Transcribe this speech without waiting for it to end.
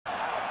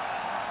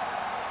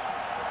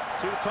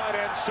Two tight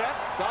end set.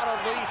 Donald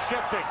Lee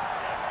shifting.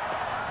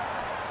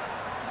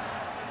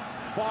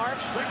 Favre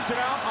swings it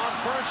out on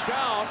first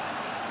down.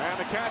 And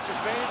the catch is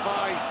made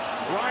by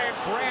Ryan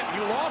Grant. He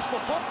lost the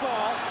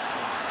football.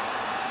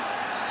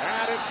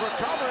 And it's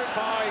recovered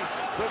by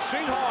the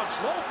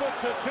Seahawks. Lofa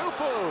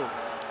Tatupu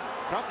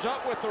comes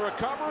up with the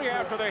recovery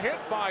after the hit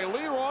by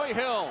Leroy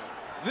Hill.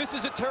 This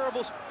is a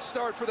terrible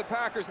start for the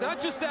Packers. Not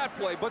just that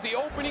play, but the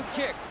opening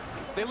kick.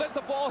 They let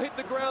the ball hit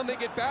the ground. They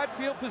get bad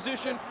field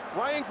position.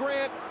 Ryan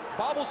Grant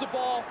bobbles the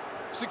ball,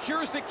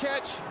 secures the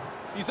catch.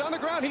 He's on the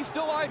ground. He's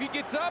still alive. He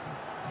gets up.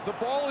 The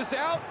ball is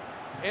out.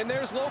 And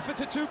there's Lofa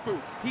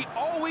Tatupu. He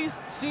always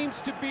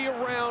seems to be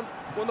around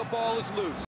when the ball is loose.